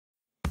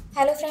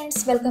Hello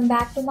friends, welcome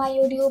back to my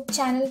YouTube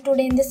channel.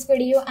 Today in this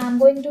video, I am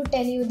going to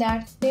tell you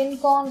that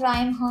Lincoln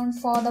Rhyme Hunt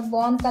for the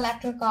Bone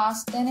Collector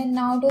cast then in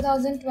now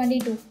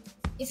 2022.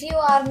 If you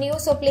are new,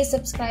 so please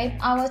subscribe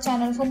our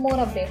channel for more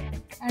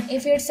updates. And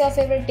if it's your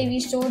favorite TV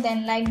show,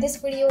 then like this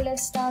video.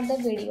 Let's start the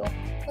video.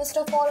 First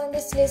of all on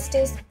this list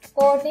is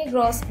Courtney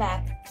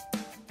Grosbeck,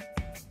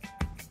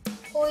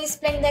 who is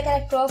playing the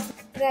character of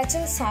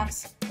Rachel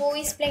Sachs, who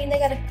is playing the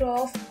character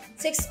of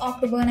 6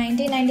 October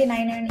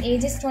 1999 and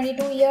age is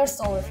 22 years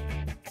old.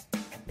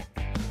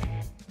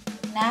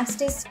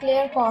 Next is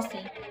Claire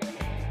Coffey,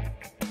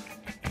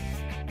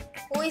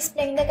 who is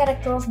playing the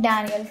character of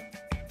Daniel,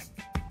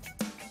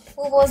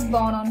 who was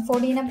born on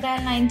 14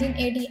 April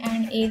 1980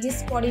 and age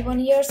is 41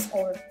 years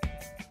old.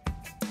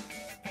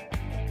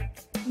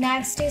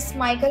 Next is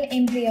Michael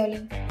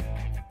Imperioli,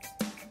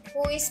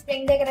 who is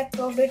playing the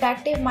character of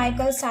Detective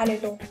Michael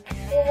Salito,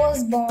 who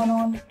was born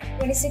on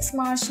 26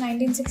 March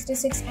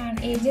 1966 and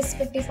age is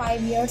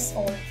 55 years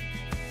old.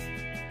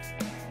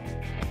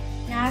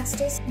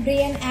 Next is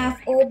Brian F.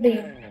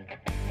 O'Brien,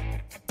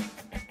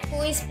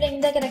 who is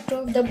playing the character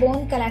of the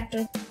Bone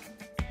Collector,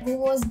 who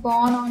was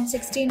born on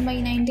 16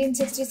 May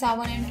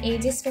 1967 and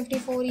age is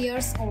 54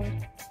 years old.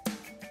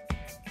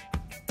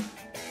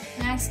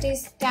 Next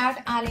is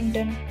Kat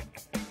Allington,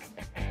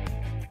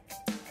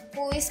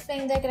 who is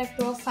playing the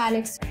character of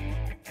Felix,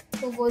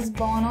 who was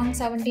born on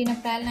 17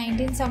 April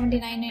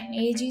 1979 and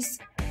age is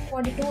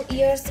 42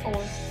 years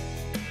old.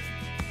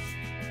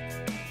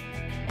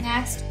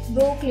 Next,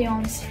 Brooke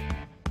Lyons,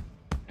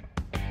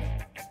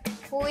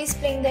 who is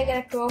playing the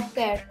character of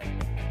Kat,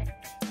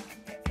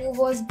 who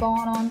was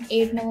born on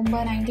 8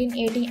 November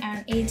 1980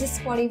 and age is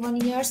 41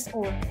 years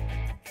old.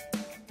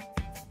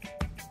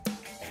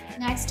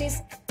 Next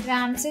is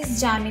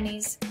Ramses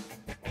Jaminis,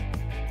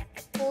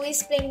 who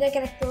is playing the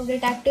character of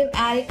Detective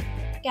Eric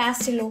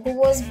Castillo, who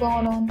was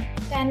born on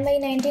 10 May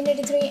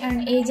 1983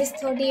 and age is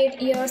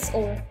 38 years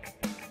old.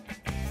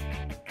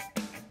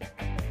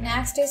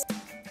 Next is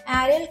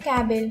Ariel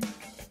Cabell,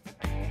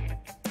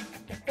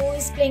 who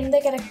is playing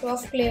the character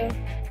of Claire,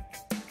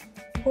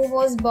 who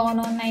was born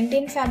on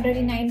 19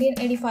 February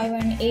 1985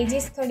 and age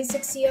is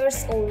 36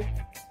 years old.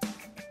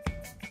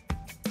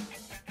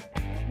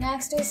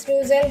 Next is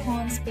Russell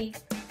Hornsby,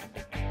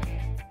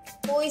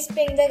 who is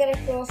playing the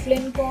character of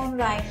Lincoln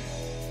Rhyme,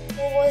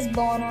 who was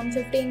born on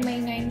 15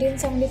 May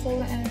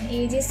 1974 and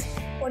age is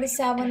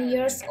 47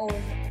 years old.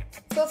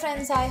 So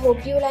friends, I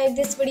hope you like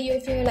this video.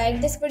 If you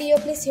like this video,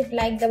 please hit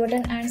like the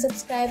button and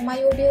subscribe my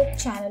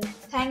YouTube channel.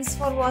 Thanks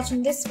for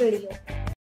watching this video.